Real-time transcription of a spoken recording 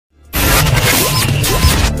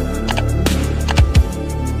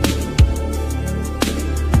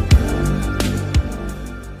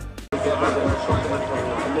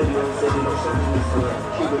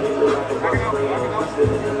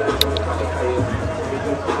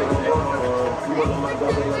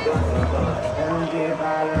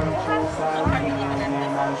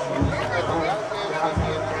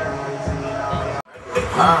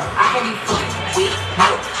I can't even fuck with no.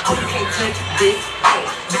 Oh, you can't touch this. Ay,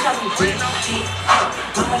 bitch, I be big shit.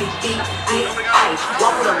 My money big, ay.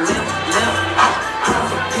 Walk with a limp. I'm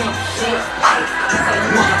some pimp shit. Ay, you say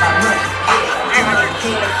you want my money. Yeah, I'm like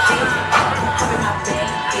cash shit. I'm in my bag,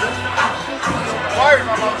 bitch.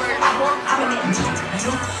 I'm in that new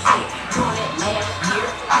shit. Doing that last year.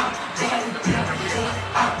 They had me pimp shit.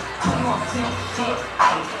 You want pimp shit.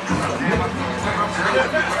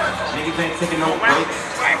 Niggas ain't taking no breaks.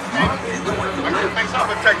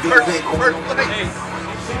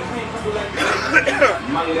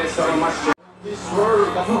 Money that's all my shit.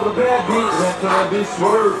 Swerve, I fuck with a bad bitch, that's how that bitch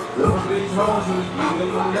swerve. Little bitch hoes, you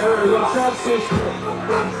get them nerves, little trap shit.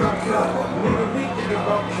 Nigga be thinking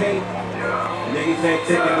about cake. Niggas ain't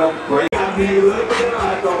taking no break. I be looking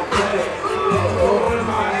like a play. Holding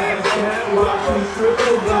my ass down, watch me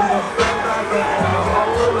triple down. I got a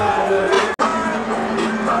whole lot of it.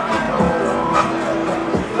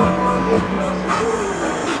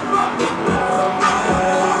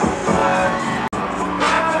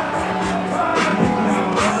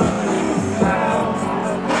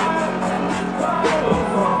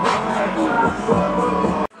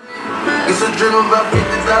 It's a dream about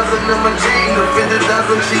 50,000 in my jeans, or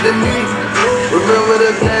 50,000 cheating me. Remember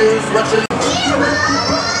the days, watching.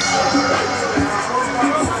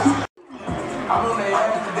 I'm on their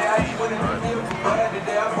ass today, I eat with it bad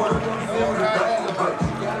today, I put it on the film with the bag, but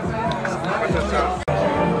you gotta pass.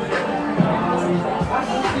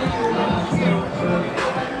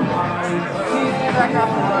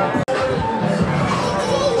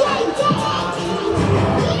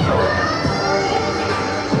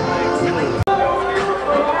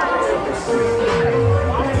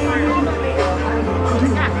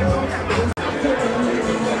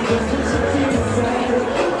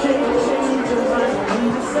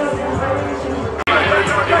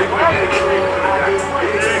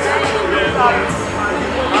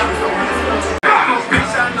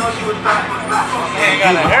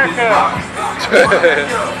 Got a haircut.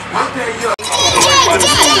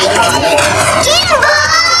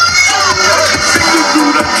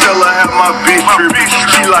 Tell her have my bitch trippin'.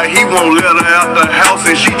 She like he won't let her out the house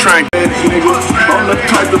and she trying nigga. I'm the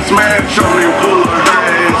type to smash on him, pull her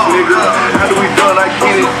ass, nigga. After we done, I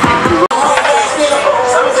get it.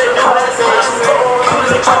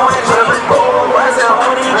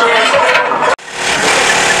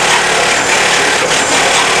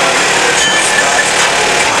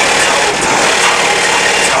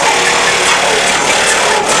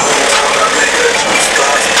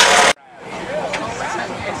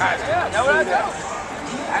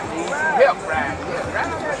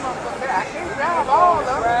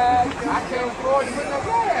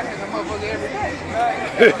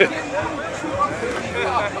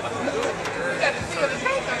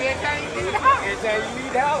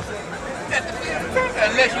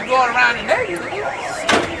 Unless you're going around the neighborhood.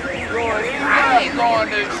 I ain't going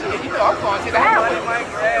to, you know, I'm going to the highway.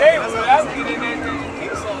 I'm getting in there.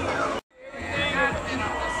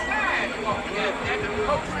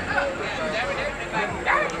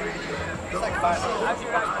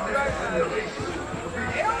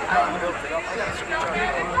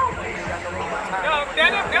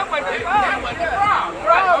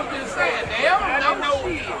 I'm just saying, they don't know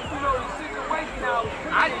shit.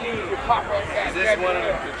 I need to pop up that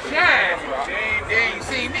shine. They ain't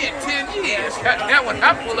seen me in 10 years. That when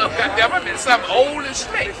I pull up, goddamn, I've been something old and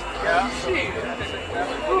slick. Shit.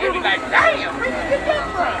 They be like, damn, where you get that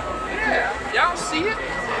from? Yeah, y'all see it?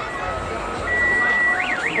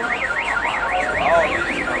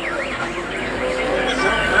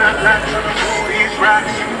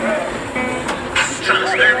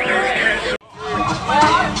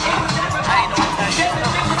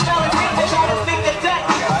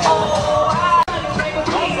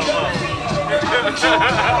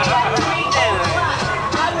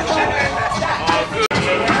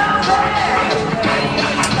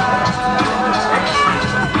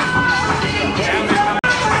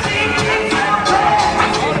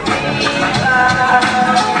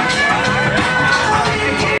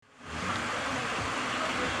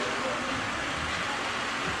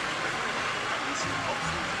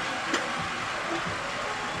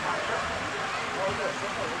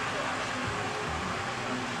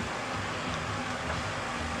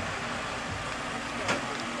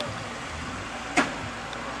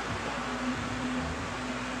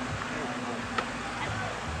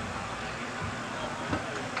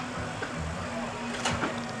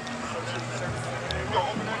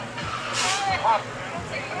 What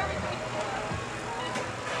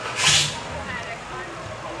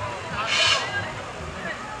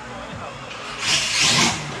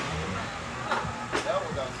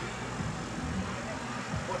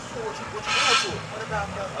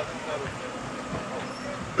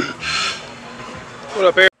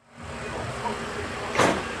up, Eric?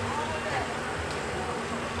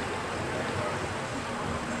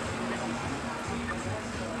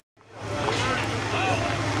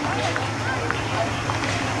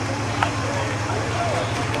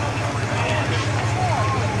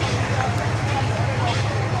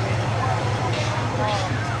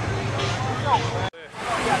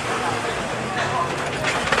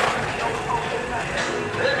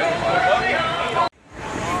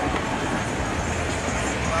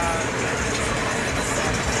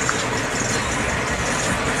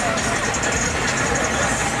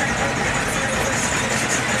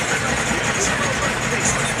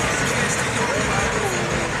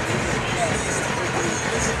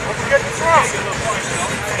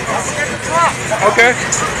 Okay.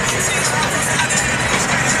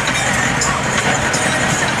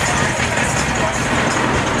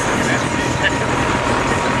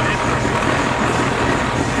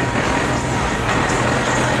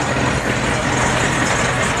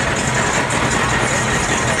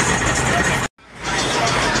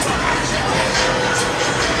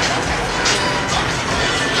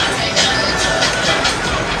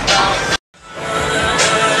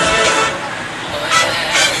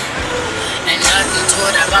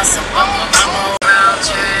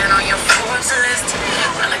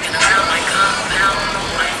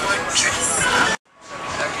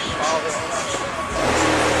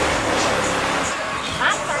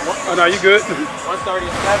 Oh, no, you good? 137,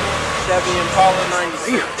 Chevy Impala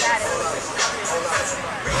 96.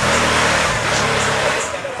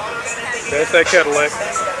 That's that Cadillac.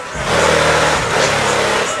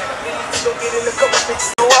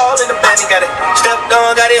 All in the band, got it stepped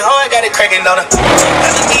on, got it hard, got it cracking on it.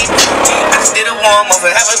 I did a warm over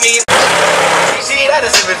half a million. Shit, I done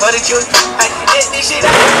sip it for the truth. I can get this shit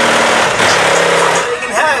out. They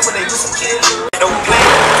can hide when they do some shit. Don't play.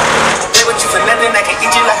 Play with you for nothing. I can eat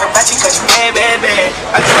you like hibachi, cause you bad, bad, bad.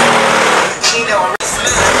 I just don't.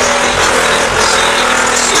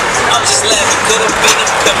 I'm just laughing, could have been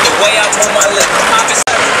up the way I want my lip. I'm just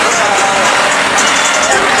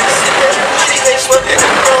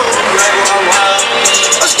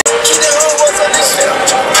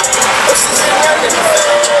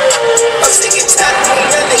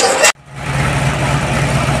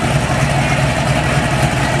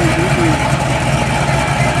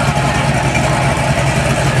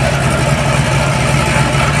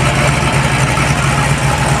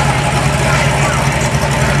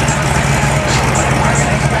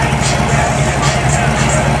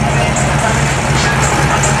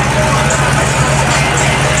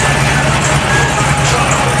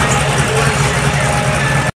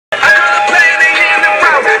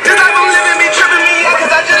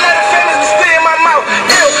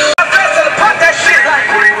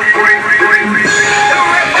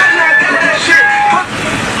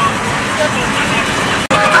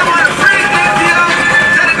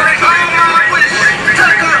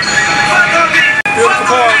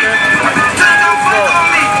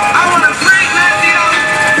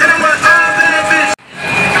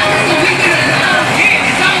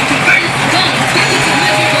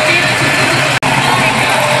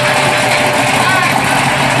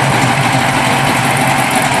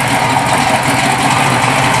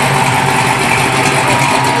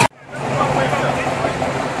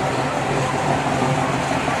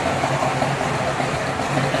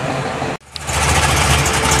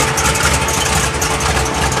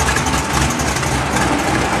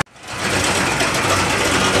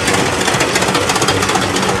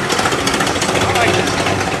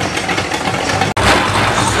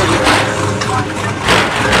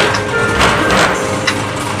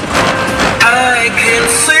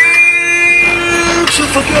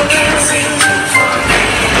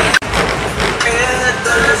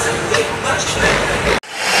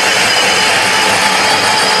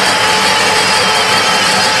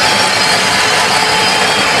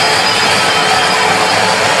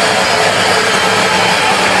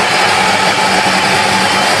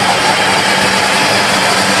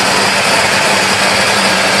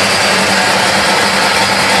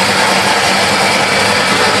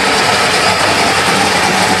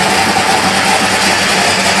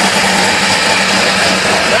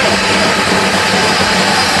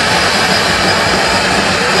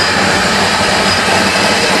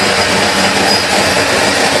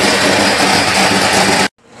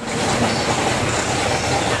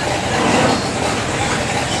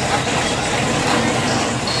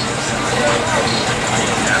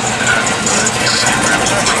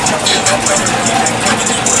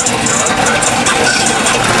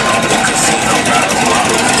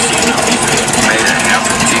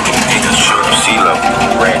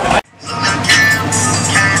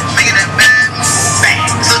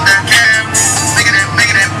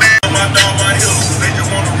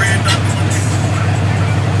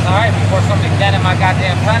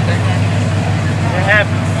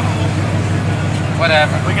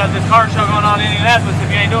happened? We got this car show going on in Indianapolis. If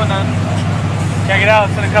you ain't doing nothing, check it out.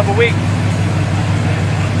 It's in a couple weeks.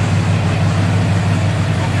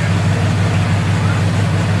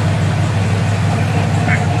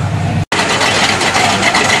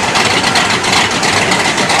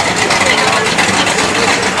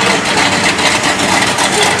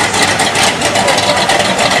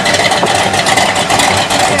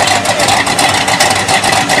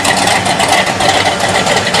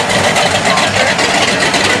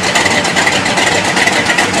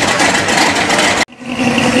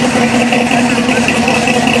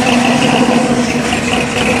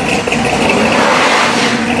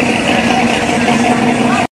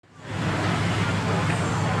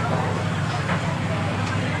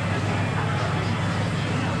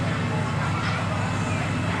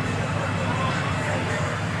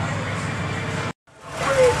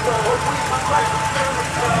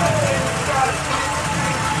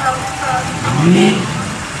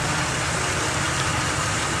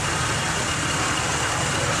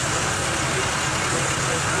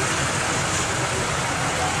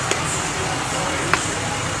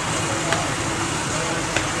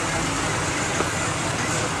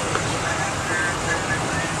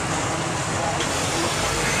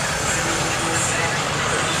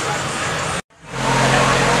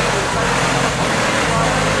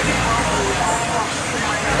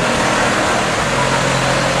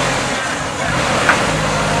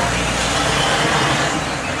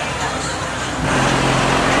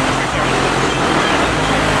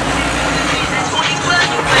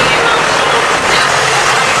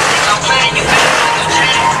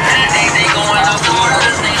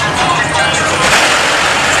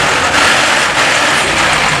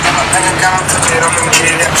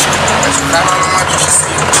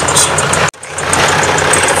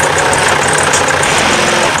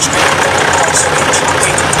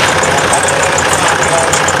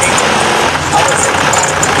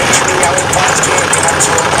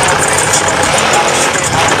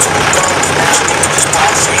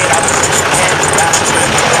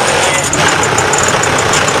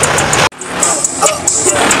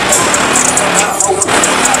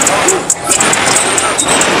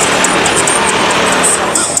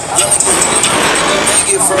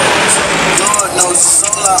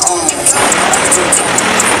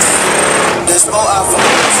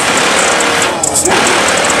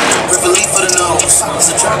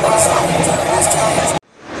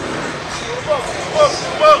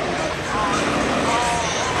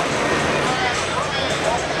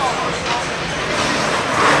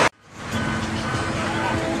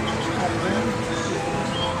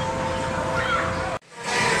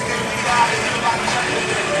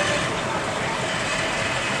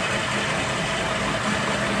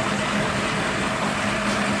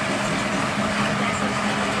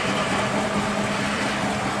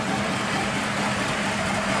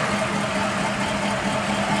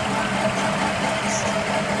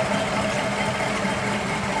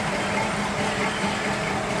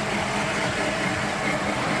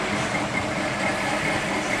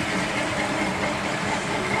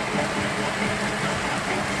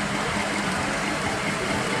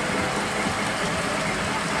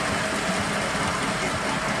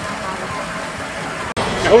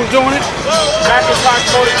 Who's doing it? Macintosh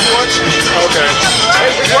Motorsports. Okay.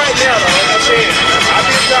 It's right now, though. Like I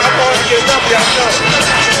said, I'm going to get up there.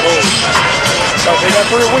 Oh. So they got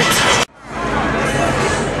 3 weeks.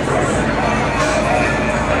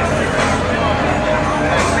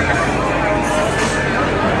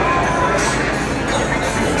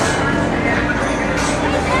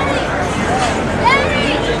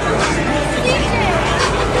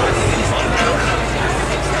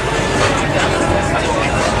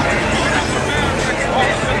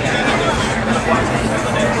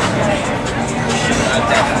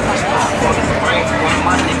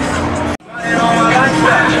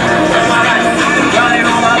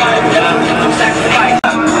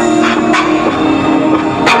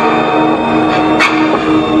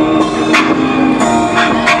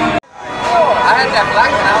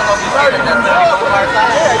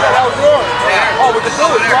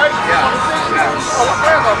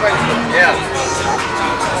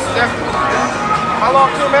 How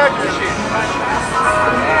long to imagine this shit? Like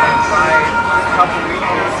a couple weeks.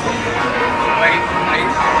 Wait,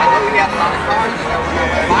 I know we got a lot of cars.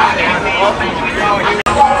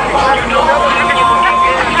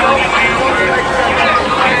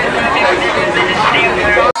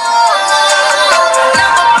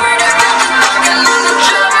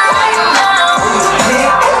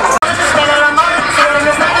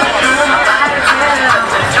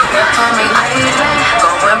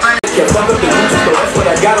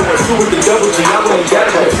 With the double G, I went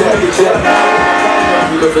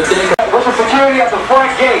With the security at the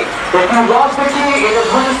front gate. If you lost the key, it is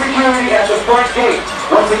with the security at the front gate.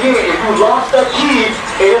 Once again, if you lost the key,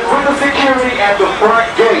 it is with the security at the front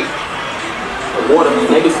gate. Water,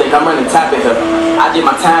 niggas think I'm running tap at her. I did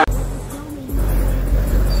my time.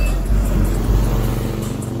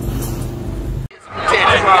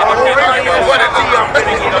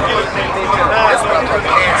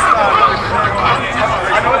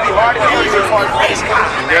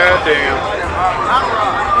 Goddamn.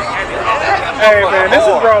 Hey man, this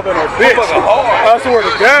is raw than a bitch. I swear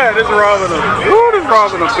to God, this is raw than a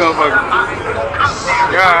motherfucker.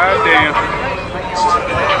 God damn.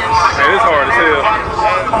 Hey, this hard as hell.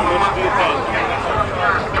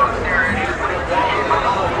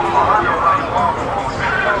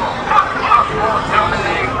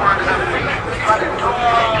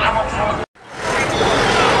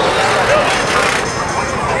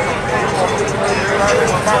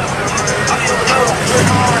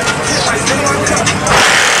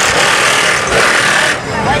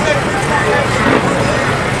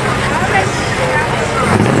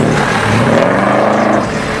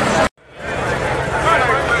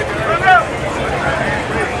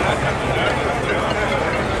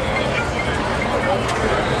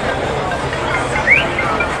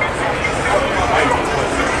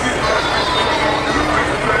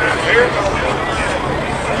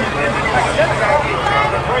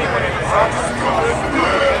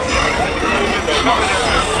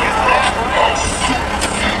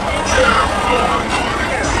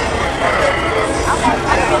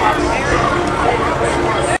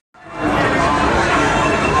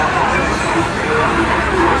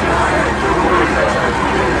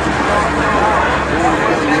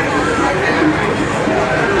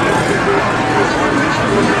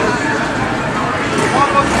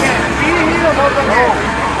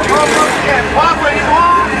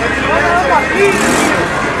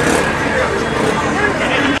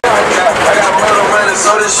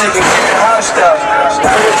 So this shit can get hostile.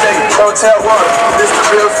 Hotel 1, this the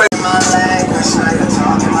real face. My language, now you're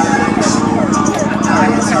talking my language. Now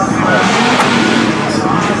you're talking my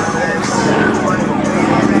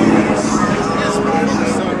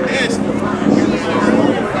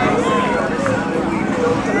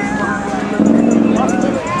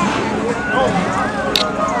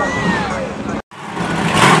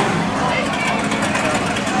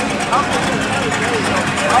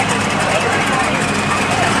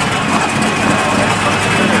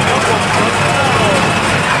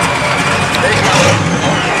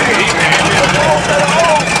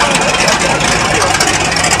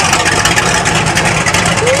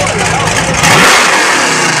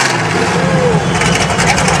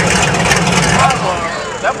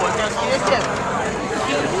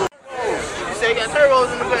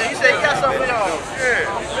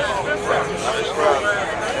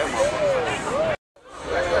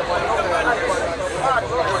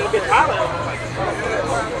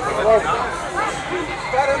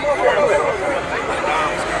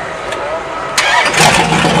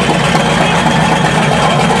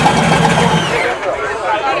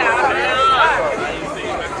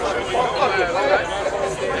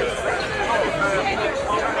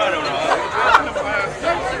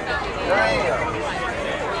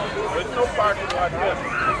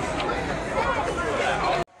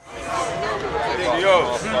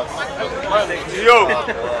Yo!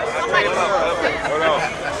 Hold on.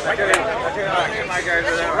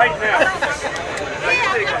 Right now.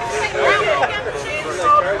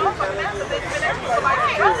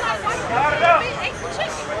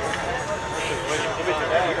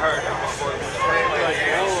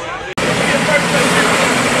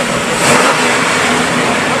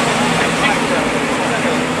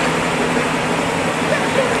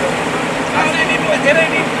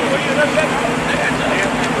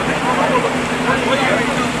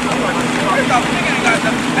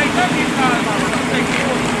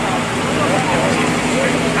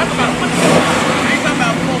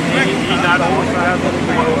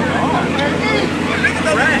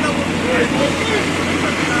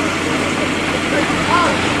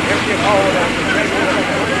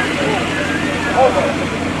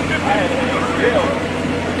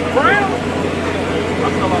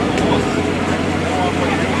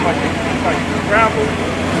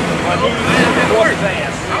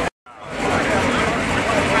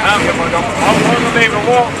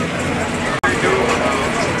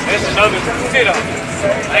 That's another sit-up.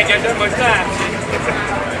 I ain't got that much time.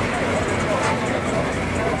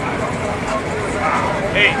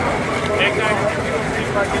 Hey, next time, see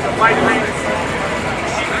if I get the light man.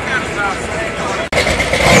 I got a job.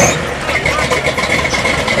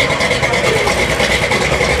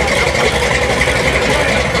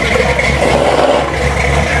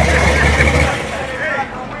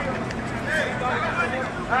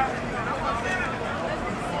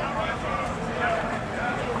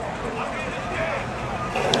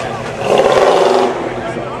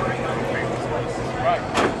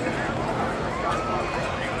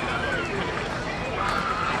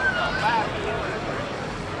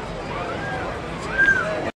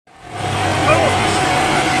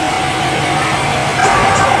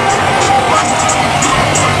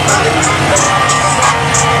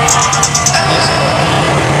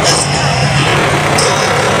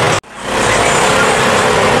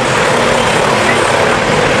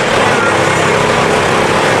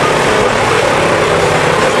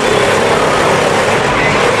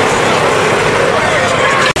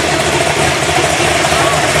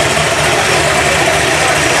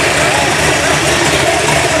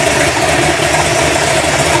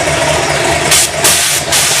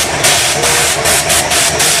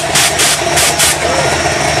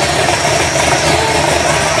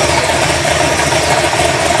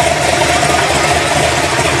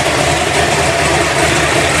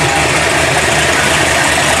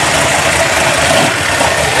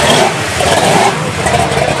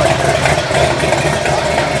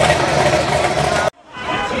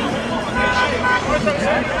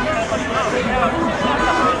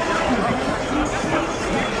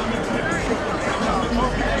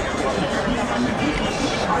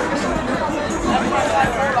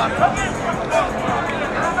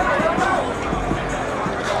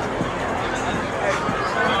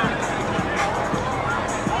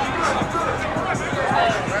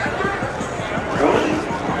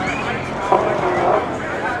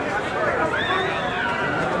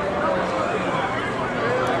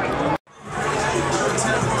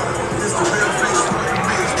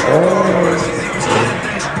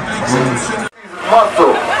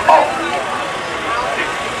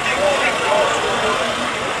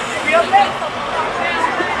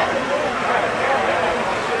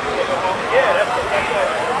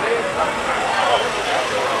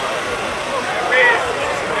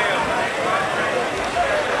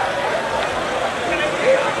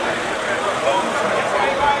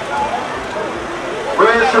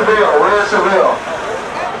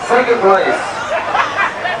 place.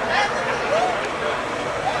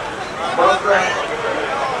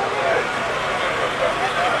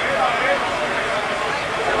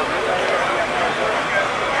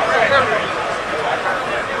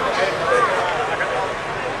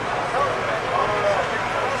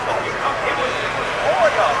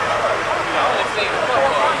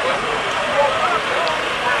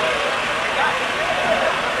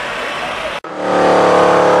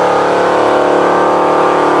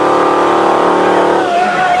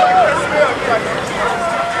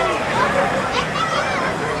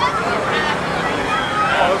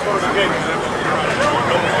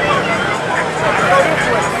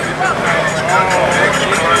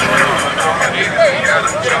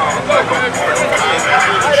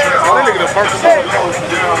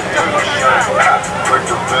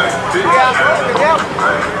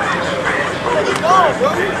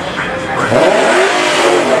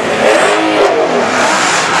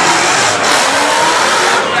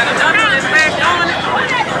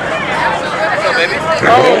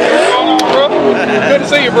 Good to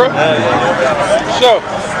see you, bro. So.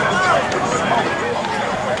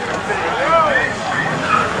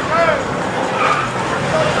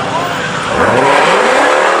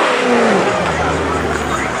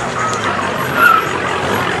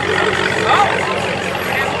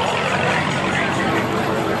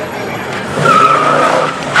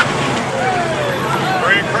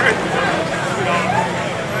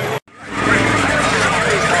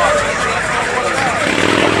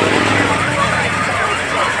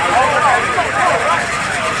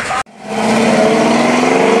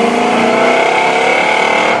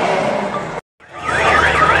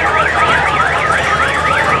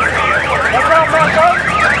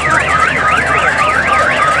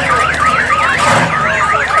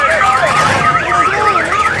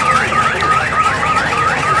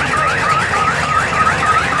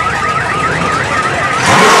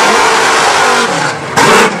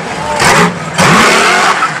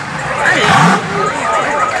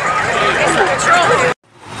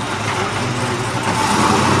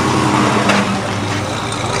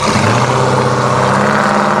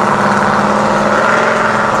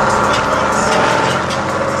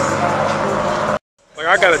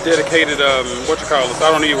 I got a dedicated, I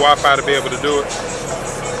don't need Wi-Fi to be able to do it.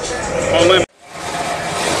 Unlimited.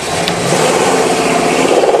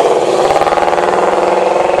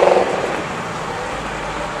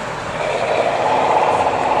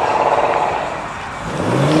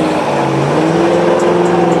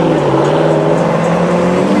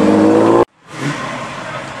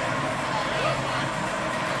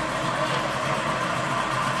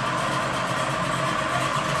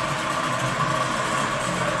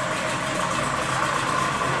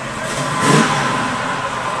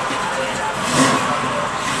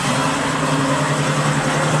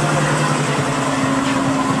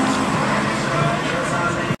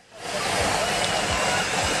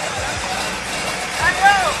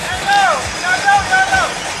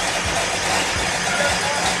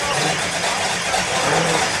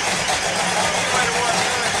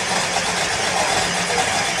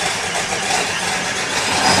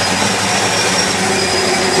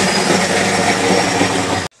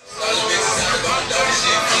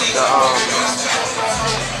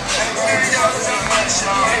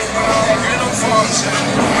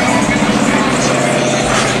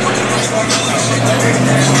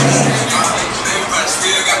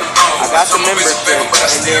 got the membership,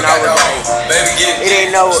 and then I was like, it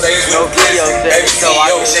ain't no video set, so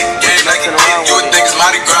I was messing around with it.